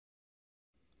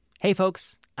Hey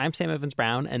folks, I'm Sam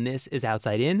Evans-Brown, and this is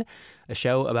Outside In, a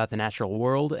show about the natural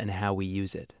world and how we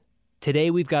use it. Today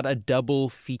we've got a double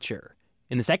feature.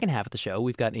 In the second half of the show,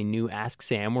 we've got a new Ask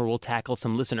Sam where we'll tackle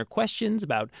some listener questions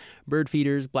about bird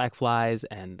feeders, black flies,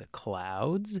 and the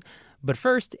clouds. But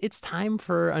first, it's time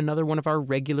for another one of our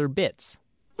regular bits.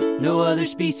 No other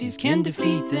species can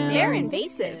defeat them. They're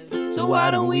invasive. So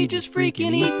why don't we just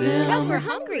freaking eat them? Because we're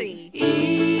hungry.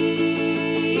 Eat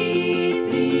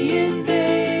the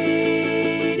invaders.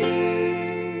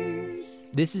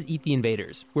 This is Eat the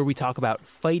Invaders, where we talk about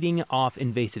fighting off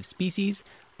invasive species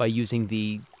by using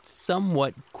the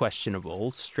somewhat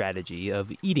questionable strategy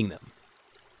of eating them.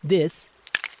 This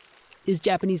is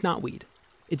Japanese knotweed.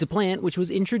 It's a plant which was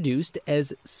introduced,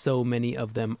 as so many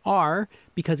of them are,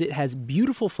 because it has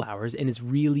beautiful flowers and is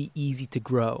really easy to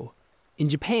grow. In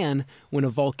Japan, when a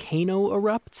volcano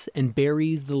erupts and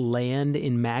buries the land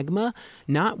in magma,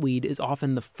 knotweed is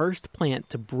often the first plant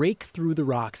to break through the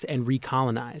rocks and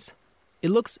recolonize. It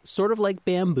looks sort of like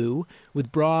bamboo,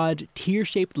 with broad,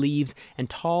 tear-shaped leaves and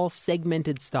tall,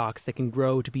 segmented stalks that can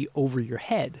grow to be over your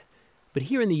head. But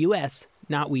here in the U.S.,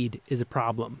 knotweed is a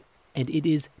problem, and it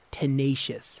is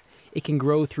tenacious. It can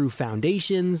grow through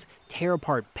foundations, tear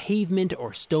apart pavement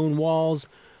or stone walls,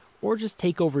 or just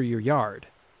take over your yard.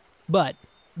 But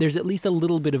there's at least a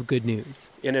little bit of good news.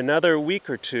 In another week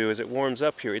or two, as it warms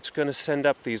up here, it's going to send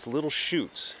up these little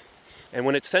shoots. And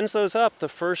when it sends those up, the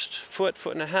first foot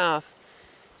and a half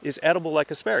is edible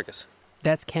like asparagus.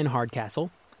 That's Ken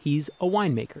Hardcastle. He's a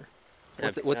winemaker.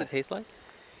 What's it taste like?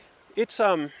 It's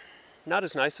not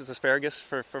as nice as asparagus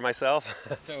for myself.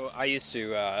 So I used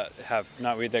to have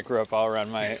knotweed that grew up all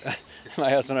around my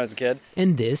house when I was a kid.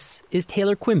 And this is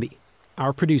Taylor Quimby,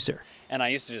 our producer. And I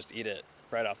used to just eat it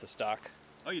right off the stalk.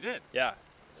 Oh, you did? Yeah,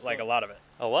 like a lot of it.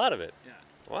 A lot of it? Yeah.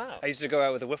 Wow. I used to go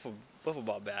out with a wiffle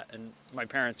ball bat, and my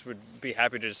parents would be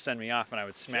happy to just send me off, and I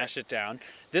would smash it down.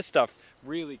 This stuff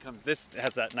really this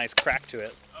has that nice crack to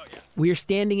it. Oh, yeah. We're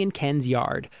standing in Ken's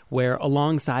yard, where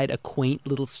alongside a quaint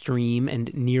little stream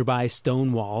and nearby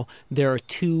stone wall, there are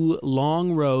two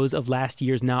long rows of last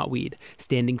year's knotweed,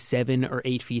 standing 7 or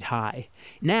 8 feet high.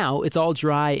 Now it's all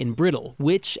dry and brittle,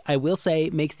 which, I will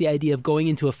say, makes the idea of going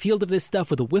into a field of this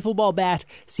stuff with a wiffle ball bat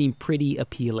seem pretty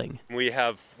appealing. We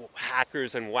have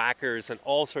hackers and whackers and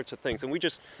all sorts of things, and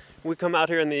we come out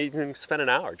here in the evening, spend an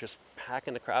hour just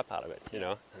hacking the crap out of it, you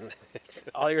know.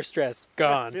 All your stress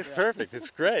gone. It's perfect. It's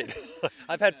great.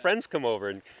 I've had friends come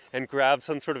over and grab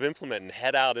some sort of implement and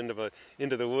head out into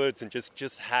the woods and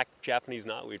just hack Japanese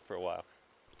knotweed for a while.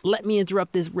 Let me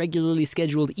interrupt this regularly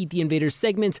scheduled Eat the Invaders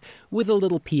segment with a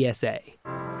little PSA.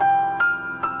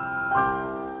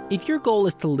 If your goal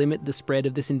is to limit the spread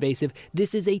of this invasive,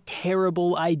 this is a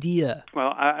terrible idea.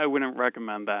 Well, I wouldn't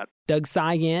recommend that. Doug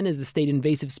Saigan is the state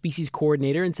invasive species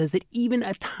coordinator and says that even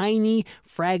a tiny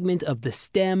fragment of the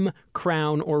stem,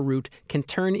 crown, or root can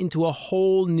turn into a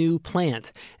whole new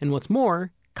plant. And what's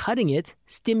more, cutting it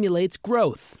stimulates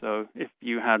growth. So if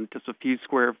you had just a few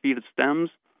square feet of stems,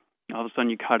 all of a sudden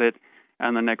you cut it,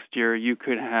 and the next year you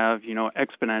could have,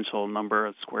 exponential number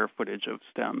of square footage of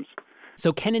stems.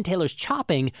 So Ken and Taylor's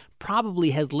chopping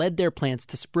probably has led their plants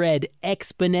to spread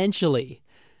exponentially.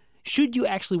 Should you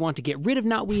actually want to get rid of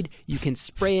knotweed, you can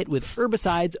spray it with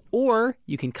herbicides, or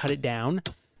you can cut it down,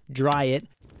 dry it,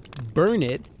 burn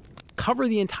it, cover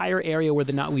the entire area where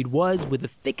the knotweed was with the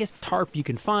thickest tarp you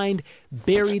can find,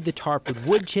 bury the tarp with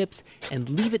wood chips, and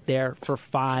leave it there for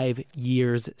 5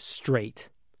 years straight.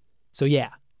 So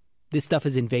yeah, this stuff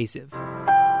is invasive.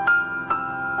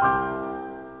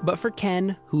 But for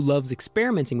Ken, who loves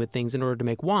experimenting with things in order to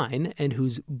make wine, and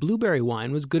whose blueberry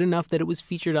wine was good enough that it was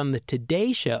featured on the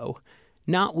Today Show,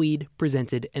 knotweed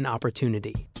presented an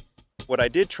opportunity. What I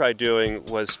did try doing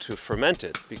was to ferment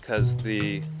it, because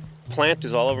the plant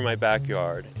is all over my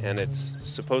backyard, and it's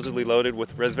supposedly loaded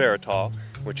with resveratrol,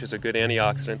 which is a good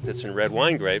antioxidant that's in red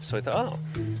wine grapes. So I thought,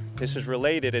 this is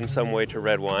related in some way to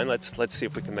red wine. Let's see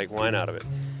if we can make wine out of it.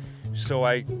 So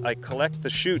I collect the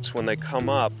shoots when they come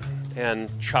up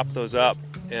and chop those up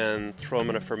and throw them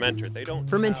in a fermenter.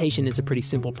 Fermentation is a pretty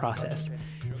simple process.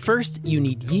 First, you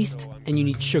need yeast and you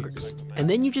need sugars. And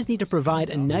then you just need to provide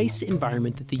a nice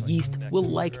environment that the yeast will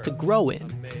like to grow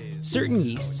in. Certain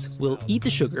yeasts will eat the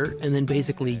sugar and then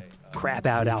basically crap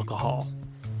out alcohol.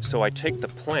 So I take the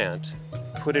plant,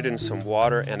 put it in some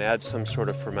water, and add some sort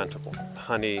of fermentable.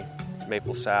 Honey,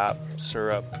 maple sap,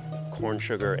 syrup, corn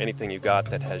sugar, anything you got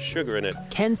that has sugar in it.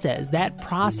 Ken says that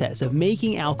process of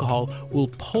making alcohol will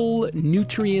pull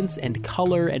nutrients and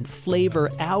color and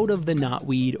flavor out of the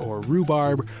knotweed or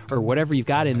rhubarb or whatever you've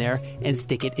got in there and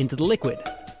stick it into the liquid.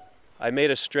 I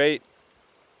made the straight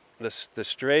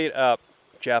up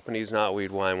Japanese knotweed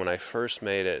wine when I first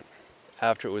made it,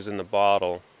 after it was in the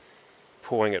bottle,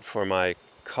 pouring it for my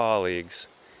colleagues,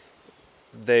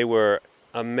 they were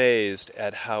amazed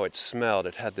at how it smelled.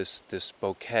 It had this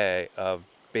bouquet of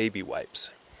baby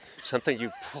wipes. Something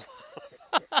you pull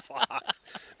out of a box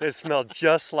that smelled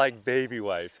just like baby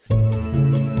wipes.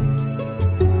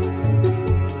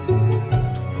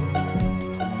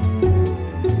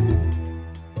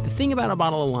 The thing about a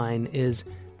bottle of wine is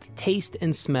the taste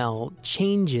and smell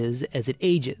changes as it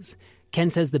ages.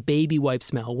 Ken says the baby wipe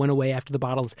smell went away after the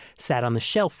bottles sat on the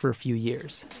shelf for a few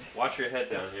years. Watch your head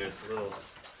down here. It's a little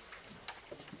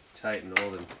tight and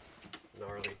old and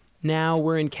gnarly. Now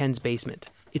we're in Ken's basement.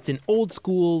 It's an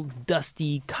old-school,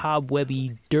 dusty,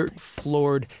 cobwebby,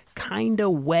 dirt-floored, kinda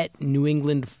wet New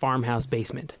England farmhouse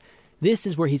basement. This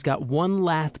is where he's got one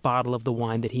last bottle of the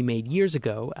wine that he made years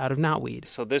ago out of knotweed.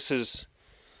 So this is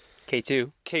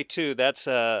K2. K2. That's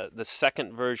the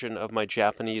second version of my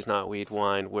Japanese knotweed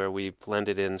wine where we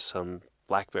blended in some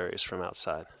blackberries from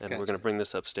outside. And Gotcha. We're going to bring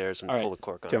this upstairs and All right. pull the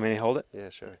cork on Do you want me to hold it? Yeah,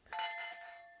 sure.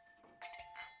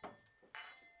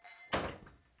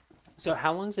 So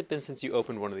how long has it been since you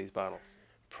opened one of these bottles?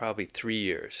 Probably 3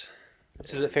 years.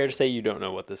 So is it fair to say you don't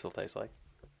know what this will taste like?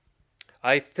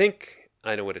 I think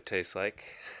I know what it tastes like,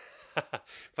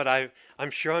 but I'm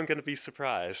sure I'm going to be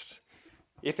surprised.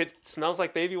 If it smells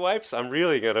like baby wipes, I'm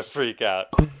really going to freak out.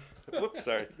 Whoops,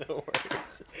 sorry. No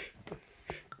worries.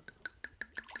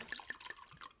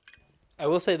 I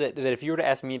will say that if you were to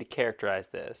ask me to characterize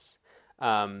this,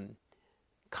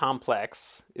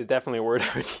 complex is definitely a word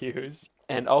I would use.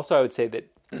 And also I would say that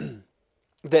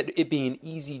that it being an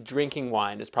easy drinking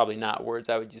wine is probably not words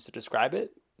I would use to describe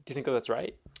it. Do you think that that's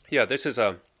right? Yeah, this is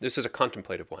a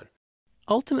contemplative wine.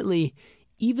 Ultimately,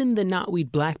 even the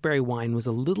knotweed blackberry wine was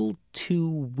a little too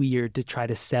weird to try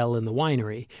to sell in the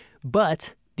winery.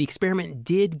 But the experiment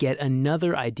did get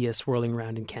another idea swirling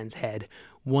around in Ken's head,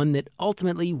 one that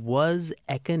ultimately was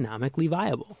economically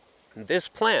viable. This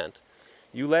plant,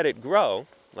 you let it grow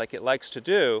like it likes to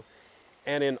do,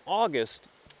 and in August,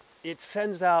 it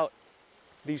sends out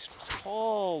these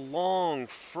tall, long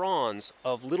fronds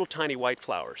of little tiny white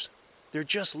flowers. They're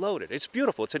just loaded. It's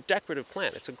beautiful. It's a decorative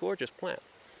plant. It's a gorgeous plant.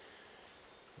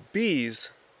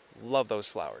 Bees love those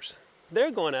flowers.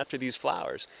 They're going after these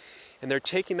flowers, and they're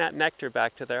taking that nectar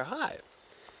back to their hive.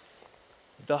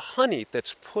 The honey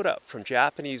that's put up from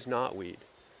Japanese knotweed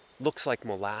looks like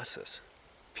molasses.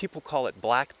 People call it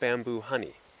black bamboo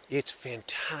honey. It's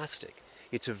fantastic.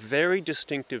 It's a very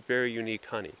distinctive, very unique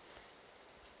honey.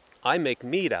 I make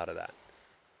mead out of that.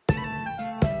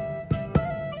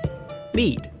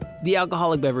 Mead, the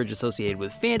alcoholic beverage associated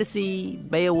with fantasy,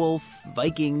 Beowulf,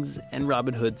 Vikings, and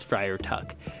Robin Hood's Friar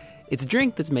Tuck. It's a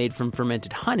drink that's made from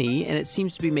fermented honey, and it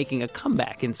seems to be making a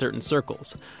comeback in certain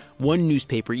circles. One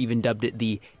newspaper even dubbed it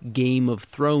the Game of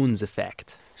Thrones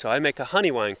effect. So I make a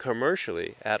honey wine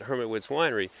commercially at Hermit Woods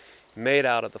Winery made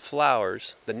out of the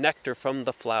flowers, the nectar from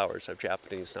the flowers of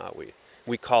Japanese knotweed.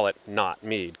 We call it knot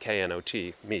mead,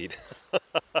 K-N-O-T, mead.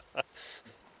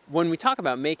 When we talk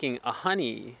about making a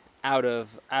honey out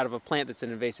of a plant that's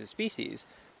an invasive species,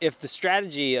 if the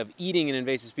strategy of eating an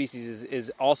invasive species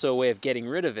is also a way of getting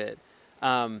rid of it,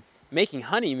 making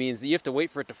honey means that you have to wait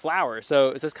for it to flower. So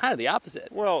it's kind of the opposite.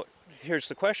 Well, here's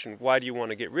the question. Why do you want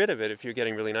to get rid of it if you're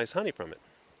getting really nice honey from it?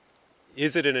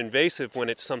 Is it an invasive when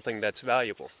it's something that's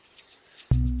valuable?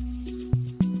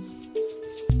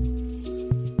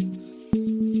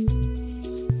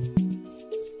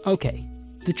 Okay,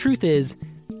 the truth is,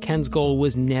 Ken's goal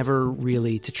was never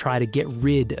really to try to get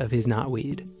rid of his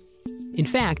knotweed. In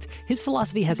fact, his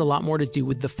philosophy has a lot more to do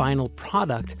with the final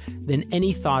product than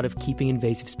any thought of keeping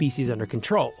invasive species under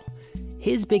control.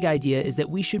 His big idea is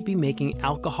that we should be making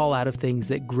alcohol out of things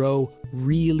that grow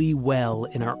really well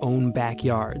in our own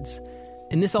backyards.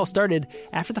 And this all started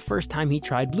after the first time he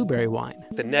tried blueberry wine.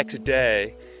 The next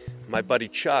day, my buddy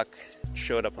Chuck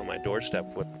showed up on my doorstep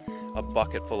with a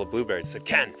bucket full of blueberries. He said,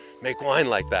 "Ken, make wine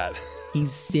like that."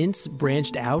 He's since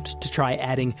branched out to try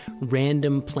adding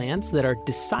random plants that are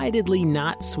decidedly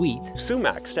not sweet.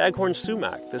 Sumac, staghorn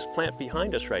sumac, this plant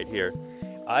behind us right here,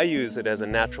 I use it as a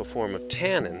natural form of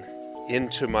tannin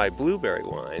into my blueberry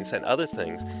wines and other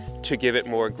things to give it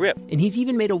more grip. And he's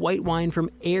even made a white wine from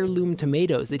heirloom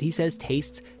tomatoes that he says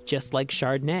tastes just like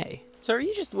Chardonnay. So are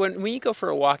you just, when you go for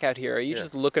a walk out here, are you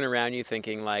just looking around you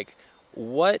thinking like,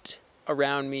 what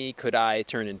around me could I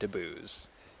turn into booze?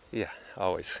 Yeah,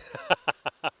 always.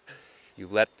 You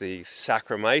let the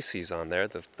Saccharomyces on there,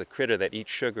 the critter that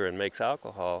eats sugar and makes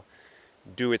alcohol,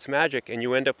 do its magic, and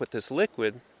you end up with this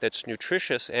liquid that's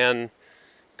nutritious and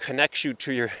connects you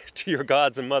to your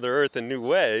gods and Mother Earth in new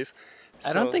ways.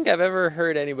 I don't think I've ever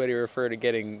heard anybody refer to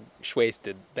getting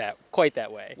wasted quite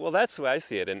that way. Well, that's the way I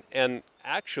see it. And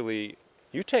actually,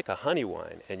 you take a honey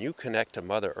wine and you connect to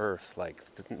Mother Earth like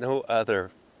no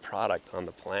other product on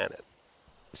the planet.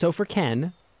 So for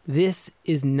Ken, this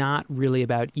is not really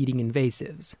about eating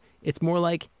invasives. It's more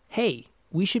like, hey,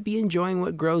 we should be enjoying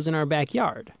what grows in our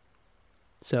backyard.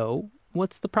 So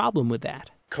what's the problem with that?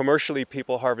 Commercially,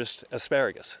 people harvest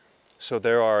asparagus. So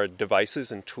there are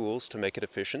devices and tools to make it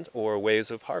efficient or ways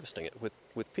of harvesting it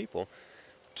with people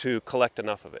to collect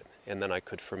enough of it. And then I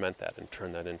could ferment that and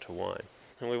turn that into wine.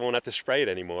 And we won't have to spray it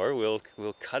anymore. We'll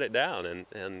cut it down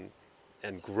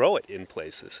and grow it in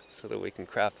places so that we can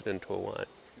craft it into a wine.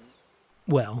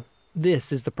 Well,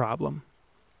 this is the problem.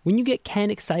 When you get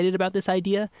Ken excited about this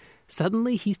idea,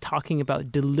 suddenly he's talking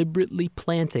about deliberately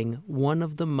planting one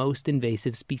of the most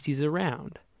invasive species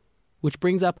around. Which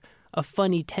brings up a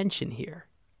funny tension here.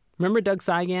 Remember Doug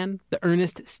Saigan, the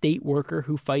earnest state worker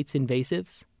who fights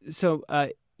invasives? So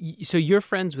you're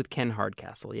friends with Ken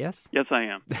Hardcastle, yes? Yes, I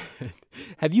am.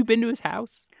 Have you been to his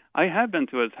house? I have been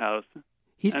to his house.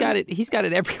 He's got it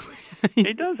everywhere.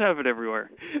 He does have it everywhere.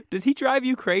 Does he drive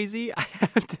you crazy? I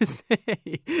have to say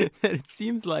that it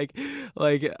seems like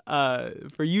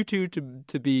for you two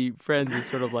to be friends is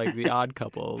sort of like the odd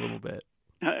couple a little bit.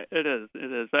 It is.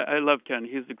 I love Ken.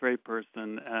 He's a great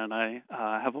person, and I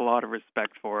have a lot of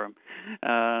respect for him.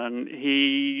 And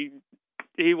he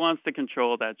wants to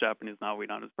control that Japanese knotweed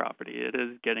on his property. It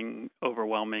is getting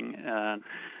overwhelming, and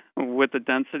with the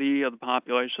density of the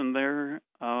population there,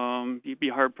 you'd be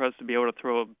hard-pressed to be able to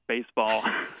throw a baseball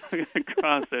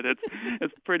across it.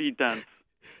 It's pretty dense.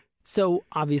 So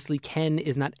obviously Ken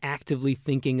is not actively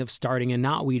thinking of starting a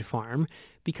knotweed farm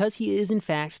because he is in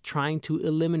fact trying to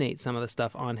eliminate some of the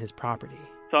stuff on his property.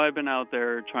 So I've been out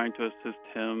there trying to assist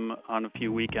him on a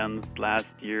few weekends last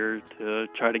year to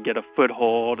try to get a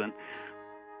foothold, and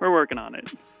we're working on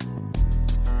it.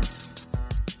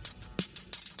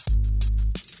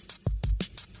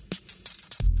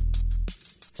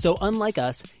 So unlike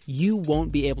us, you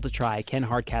won't be able to try Ken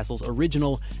Hardcastle's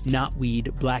original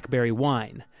knotweed blackberry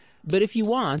wine. But if you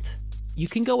want, you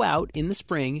can go out in the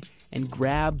spring and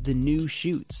grab the new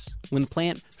shoots when the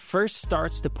plant first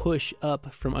starts to push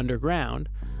up from underground,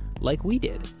 like we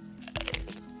did.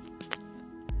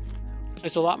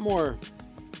 It's a lot more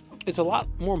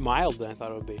mild than I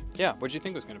thought it would be. Yeah, what did you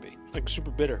think it was going to be? Like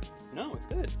super bitter. No, it's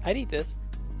good. I'd eat this.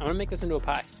 I'm going to make this into a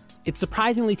pie. It's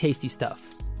surprisingly tasty stuff.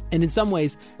 And in some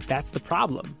ways, that's the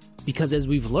problem. Because as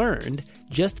we've learned,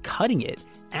 just cutting it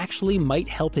actually might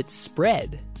help it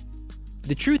spread.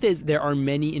 The truth is, there are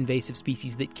many invasive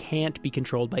species that can't be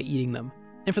controlled by eating them.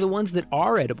 And for the ones that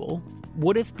are edible,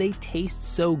 what if they taste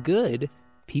so good,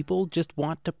 people just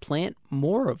want to plant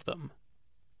more of them?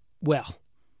 Well,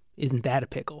 isn't that a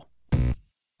pickle?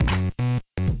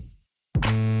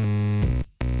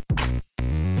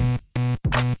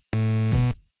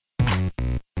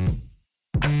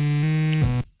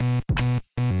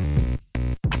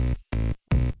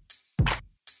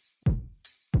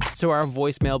 So our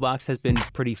voicemail box has been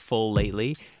pretty full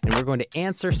lately, and we're going to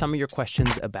answer some of your questions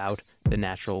about the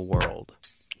natural world.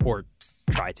 Or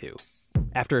try to,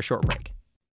 after a short break.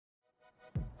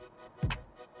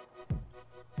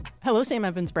 Hello, Sam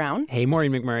Evans-Brown. Hey,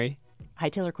 Maureen McMurray. Hi,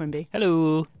 Taylor Quimby.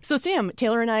 Hello. So, Sam,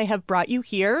 Taylor and I have brought you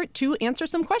here to answer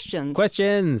some questions.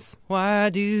 Questions.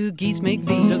 Why do geese make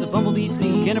V's? Does a bumblebee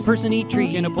sneeze? Can a person eat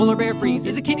trees? Can a polar bear freeze?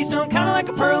 Is a kidney stone kind of like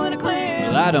a pearl in a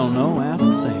clam? Well, I don't know.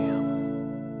 Ask Sam.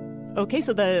 Okay,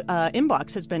 so the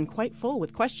inbox has been quite full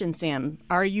with questions, Sam.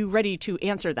 Are you ready to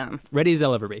answer them? Ready as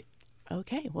I'll ever be.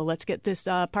 Okay, well, let's get this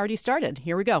party started.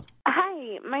 Here we go.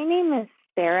 Hi, my name is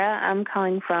Sarah. I'm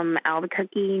calling from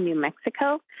Albuquerque, New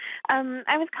Mexico.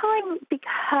 I was calling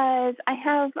because I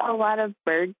have a lot of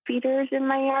bird feeders in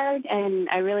my yard, and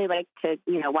I really like to,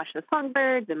 watch the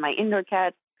songbirds and my indoor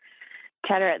cats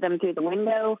chatter at them through the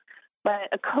window. But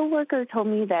a coworker told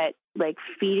me that,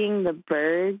 feeding the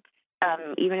birds,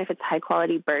 even if it's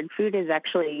high-quality bird food, is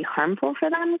actually harmful for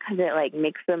them because it,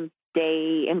 makes them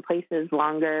stay in places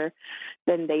longer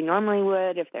than they normally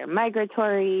would if they're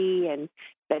migratory, and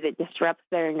that it disrupts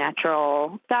their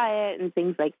natural diet and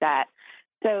things like that.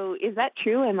 So is that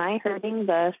true? Am I hurting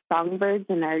the songbirds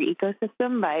in our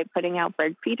ecosystem by putting out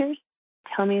bird feeders?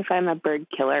 Tell me if I'm a bird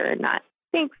killer or not.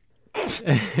 Thanks.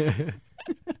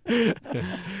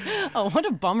 Oh, what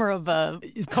a bummer of a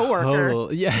coworker. Oh,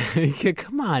 yeah.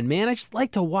 Come on, man. I just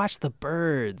like to watch the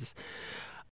birds.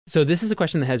 So this is a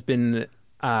question that has been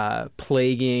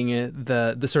plaguing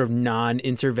the sort of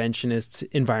non-interventionist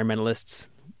environmentalists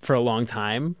for a long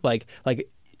time. Like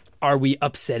are we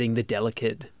upsetting the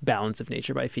delicate balance of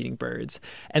nature by feeding birds?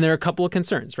 And there are a couple of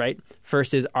concerns, right?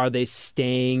 First is, are they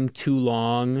staying too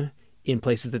long in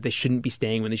places that they shouldn't be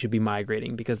staying when they should be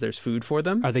migrating because there's food for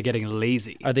them? Are they getting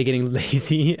lazy?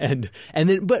 And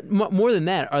then, but more than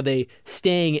that, are they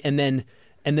staying and then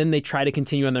they try to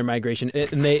continue on their migration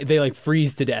and they like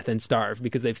freeze to death and starve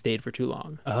because they've stayed for too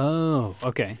long? Oh,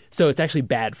 okay. So it's actually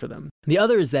bad for them. The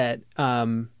other is that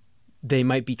they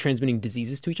might be transmitting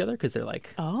diseases to each other because they're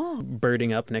like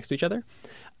birding up next to each other.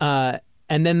 And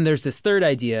then there's this third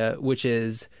idea, which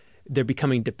is they're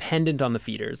becoming dependent on the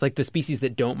feeders. Like the species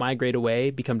that don't migrate away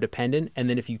become dependent, and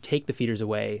then if you take the feeders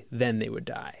away, then they would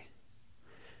die.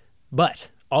 But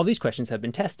all these questions have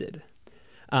been tested.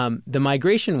 The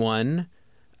migration one,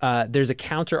 there's a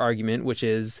counter argument, which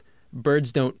is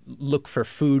birds don't look for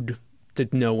food to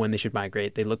know when they should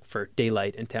migrate. They look for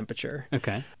daylight and temperature.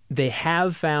 Okay. They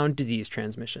have found disease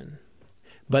transmission.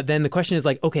 But then the question is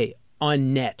like, okay,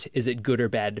 on net, is it good or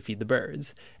bad to feed the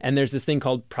birds? And there's this thing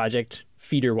called Project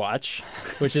Feeder Watch,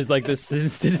 which is like this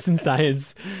citizen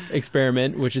science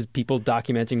experiment, which is people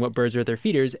documenting what birds are at their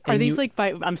feeders. Are these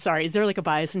I'm sorry, is there like a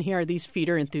bias in here? Are these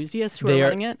feeder enthusiasts who are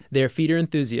running it? They're feeder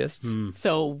enthusiasts.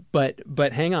 So, but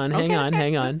hang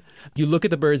on. You look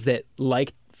at the birds that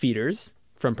like feeders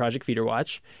from Project Feeder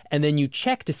Watch, and then you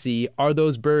check to see, are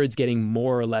those birds getting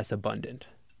more or less abundant,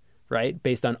 right?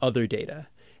 Based on other data.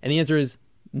 And the answer is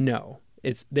no.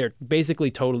 They're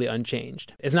basically totally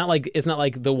unchanged. It's not like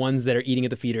the ones that are eating at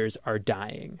the feeders are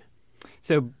dying.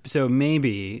 So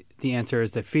maybe the answer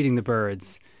is that feeding the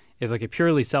birds is like a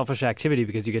purely selfish activity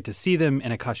because you get to see them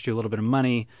and it costs you a little bit of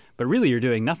money, but really you're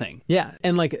doing nothing. Yeah,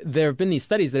 and like there have been these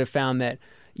studies that have found that,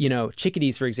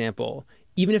 chickadees, for example,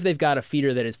 even if they've got a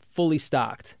feeder that is fully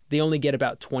stocked, they only get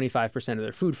about 25% of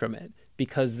their food from it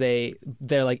because they're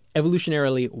like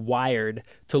evolutionarily wired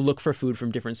to look for food from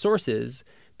different sources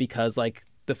because like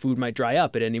the food might dry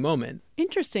up at any moment.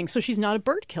 Interesting. So she's not a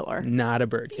bird killer. Not a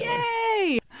bird killer.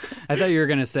 Yay! I thought you were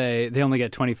going to say they only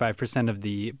get 25% of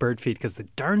the bird feed because the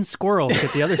darn squirrels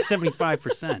get the other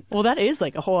 75%. Well, that is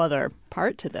like a whole other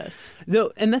part to this.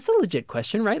 No, and that's a legit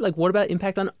question, right? Like, what about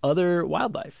impact on other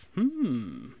wildlife?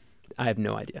 I have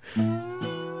no idea.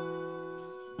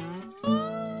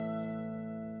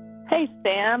 Hey,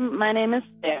 Sam. My name is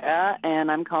Sarah,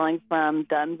 and I'm calling from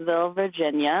Dunsville,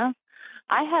 Virginia.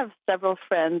 I have several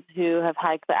friends who have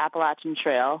hiked the Appalachian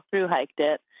Trail, through-hiked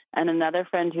it, and another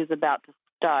friend who's about to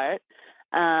start.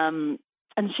 And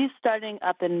she's starting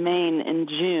up in Maine in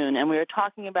June, and we were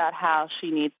talking about how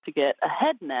she needs to get a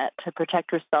head net to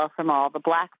protect herself from all the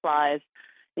black flies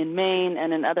in Maine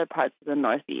and in other parts of the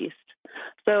Northeast.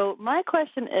 So my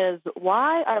question is,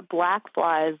 why are black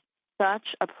flies such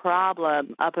a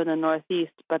problem up in the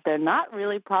Northeast, but they're not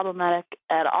really problematic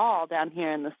at all down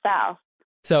here in the South?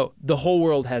 So the whole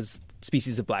world has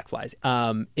species of black flies.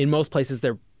 In most places,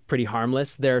 they're pretty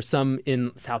harmless. There are some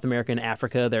in South America and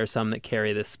Africa. There are some that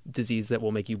carry this disease that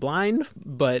will make you blind,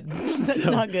 but that's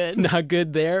not good. Not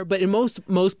good there. But in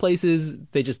most places,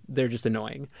 they're just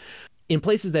annoying. In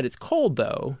places that it's cold,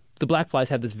 though, the black flies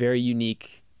have this very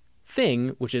unique thing,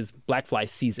 which is black fly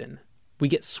season. We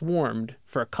get swarmed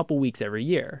for a couple weeks every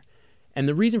year. And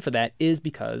the reason for that is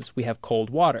because we have cold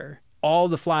water. All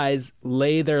the flies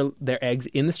lay their eggs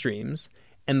in the streams,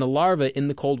 and the larvae in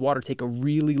the cold water take a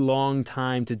really long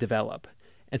time to develop.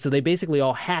 And so they basically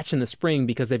all hatch in the spring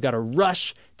because they've got to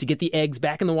rush to get the eggs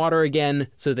back in the water again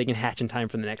so that they can hatch in time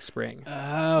for the next spring.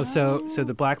 Oh, so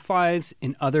the black flies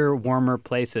in other warmer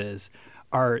places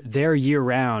are there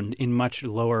year-round in much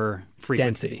lower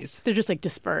frequencies. Densities. They're just like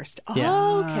dispersed. Yeah.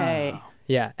 Oh, okay.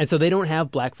 Yeah, and so they don't have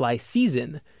black fly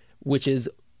season, which is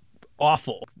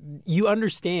awful. You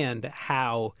understand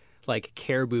how like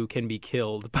caribou can be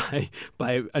killed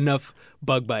by enough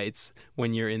bug bites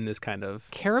when you're in this kind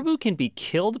of... Caribou can be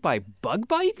killed by bug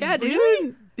bites? Yeah, dude.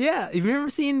 Really? Yeah. Have you ever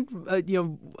seen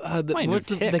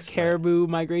the caribou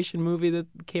migration movie that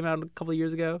came out a couple of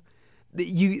years ago?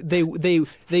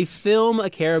 They film a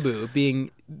caribou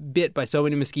being bit by so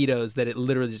many mosquitoes that it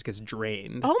literally just gets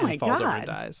drained and falls over and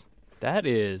dies. That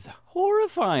is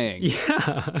horrifying.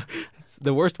 Yeah. It's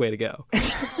the worst way to go.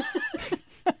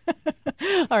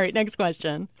 All right, next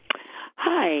question.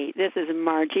 Hi, this is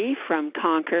Margie from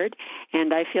Concord,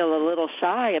 and I feel a little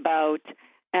shy about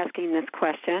asking this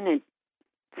question. It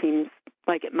seems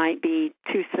like it might be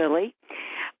too silly.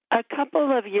 A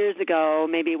couple of years ago,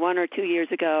 maybe 1 or 2 years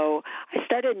ago, I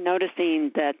started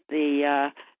noticing that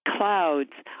the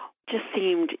clouds just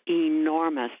seemed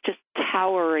enormous, just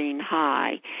towering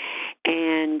high.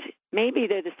 And maybe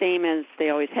they're the same as they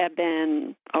always have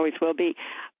been, always will be.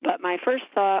 But my first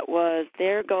thought was,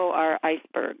 there go our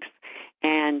icebergs.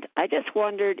 And I just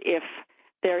wondered if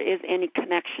there is any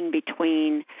connection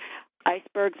between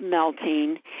icebergs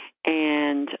melting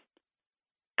and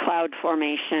cloud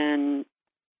formation,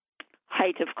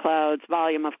 height of clouds,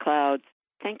 volume of clouds.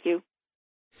 Thank you.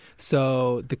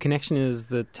 So the connection is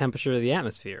the temperature of the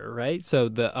atmosphere, right? So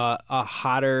a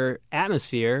hotter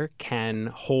atmosphere can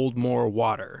hold more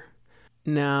water.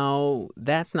 Now,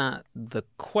 that's not the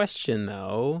question,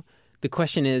 though. The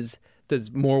question is,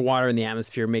 does more water in the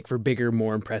atmosphere make for bigger,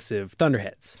 more impressive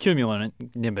thunderheads?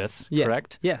 Cumulonimbus,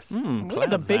 correct? Yes. Look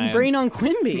at the big brain on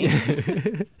Quimby.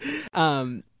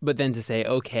 But then to say,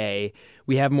 okay,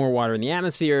 we have more water in the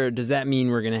atmosphere, does that mean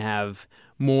we're going to have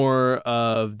more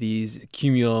of these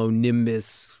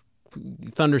cumulonimbus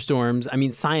thunderstorms? I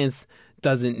mean, science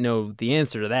doesn't know the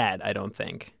answer to that, I don't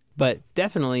think. But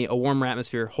definitely a warmer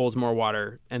atmosphere holds more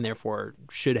water and therefore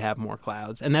should have more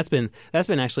clouds. And that's been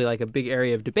actually like a big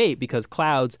area of debate because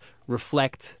clouds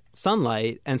reflect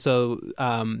sunlight. And so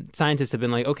scientists have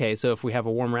been like, okay, so if we have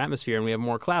a warmer atmosphere and we have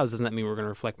more clouds, doesn't that mean we're going to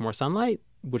reflect more sunlight,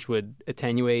 which would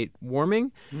attenuate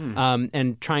warming?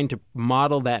 And trying to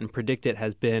model that and predict it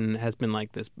has been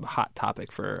like this hot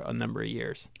topic for a number of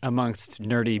years. Amongst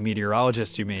nerdy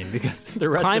meteorologists, you mean? Because the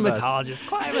rest of us...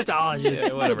 Climatologists.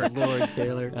 Yeah, whatever. Lord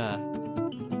Taylor.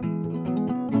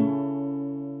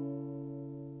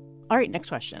 All right, next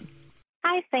question.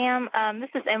 Hi, Sam.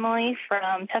 This is Emily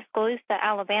from Tuscaloosa,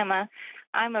 Alabama.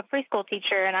 I'm a preschool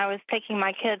teacher, and I was taking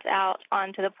my kids out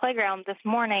onto the playground this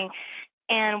morning,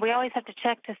 and we always have to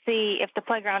check to see if the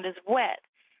playground is wet.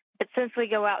 But since we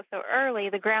go out so early,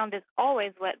 the ground is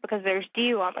always wet because there's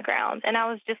dew on the ground. And I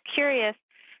was just curious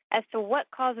as to what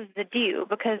causes the dew,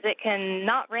 because it can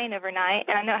not rain overnight,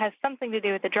 and I know it has something to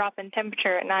do with the drop in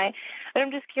temperature at night. But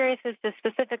I'm just curious as to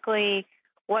specifically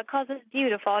what causes dew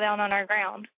to fall down on our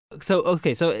ground. So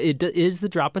it is the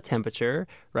drop of temperature,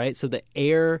 right? So the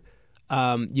air,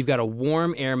 you've got a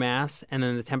warm air mass, and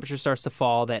then the temperature starts to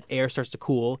fall, that air starts to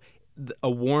cool. A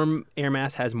warm air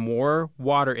mass has more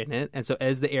water in it, and so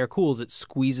as the air cools, it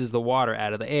squeezes the water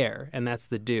out of the air, and that's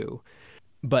the dew.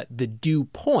 But the dew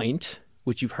point,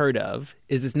 which you've heard of,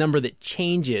 is this number that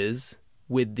changes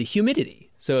with the humidity.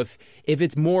 So if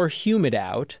it's more humid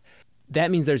out,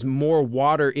 that means there's more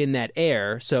water in that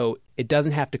air, so it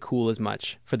doesn't have to cool as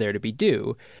much for there to be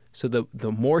dew. So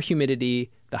the more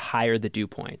humidity, the higher the dew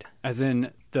point. As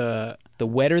in the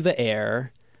wetter the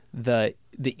air, the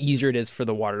easier it is for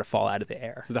the water to fall out of the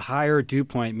air. So the higher dew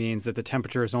point means that the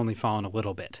temperature has only fallen a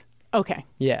little bit. Okay.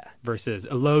 Yeah. Versus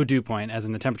a low dew point, as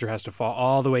in the temperature has to fall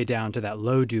all the way down to that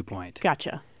low dew point.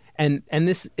 Gotcha. And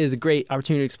this is a great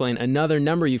opportunity to explain another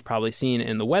number you've probably seen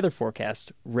in the weather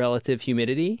forecast, relative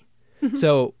humidity.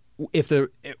 So if the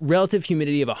relative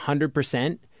humidity of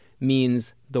 100%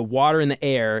 means the water in the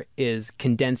air is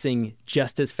condensing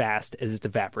just as fast as it's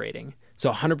evaporating.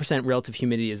 So 100% relative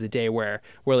humidity is a day where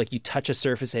like you touch a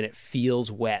surface and it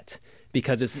feels wet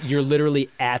because you're literally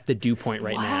at the dew point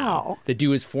right now. The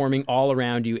dew is forming all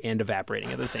around you and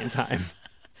evaporating at the same time.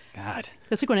 God.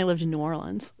 That's like when I lived in New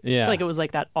Orleans. Yeah. I feel like it was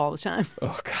like that all the time.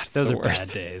 Oh, God. Those are worst.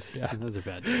 bad days. Yeah. Those are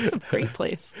bad days. It's a great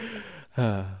place.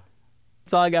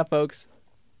 That's all I got, folks.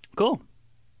 Cool.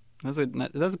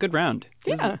 That was a good round.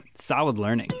 Yeah. Solid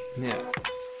learning. Yeah.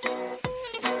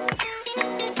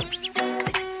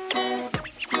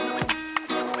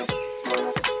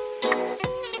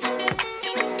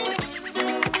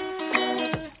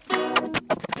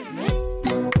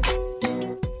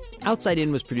 Outside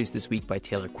In was produced this week by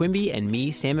Taylor Quimby and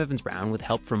me, Sam Evans-Brown, with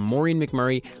help from Maureen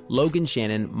McMurray, Logan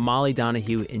Shannon, Molly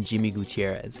Donahue, and Jimmy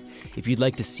Gutierrez. If you'd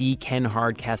like to see Ken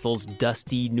Hardcastle's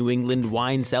dusty New England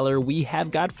wine cellar, we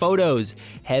have got photos.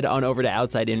 Head on over to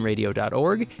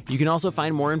OutsideInRadio.org. You can also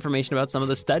find more information about some of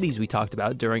the studies we talked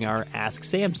about during our Ask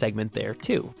Sam segment there,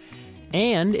 too.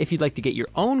 And if you'd like to get your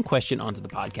own question onto the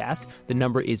podcast, the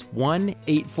number is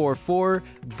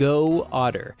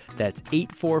 1-844-GO-OTTER. That's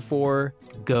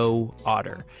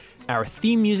 844-GO-OTTER. Our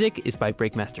theme music is by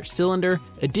Breakmaster Cylinder.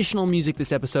 Additional music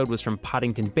this episode was from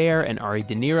Poddington Bear and Ari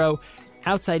De Niro.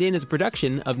 Outside In is a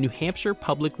production of New Hampshire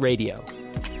Public Radio.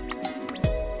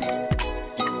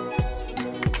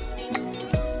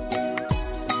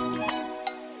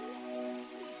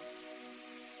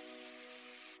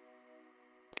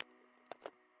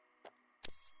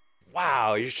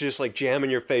 Wow, you're just like jamming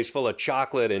your face full of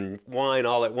chocolate and wine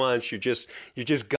all at once. You just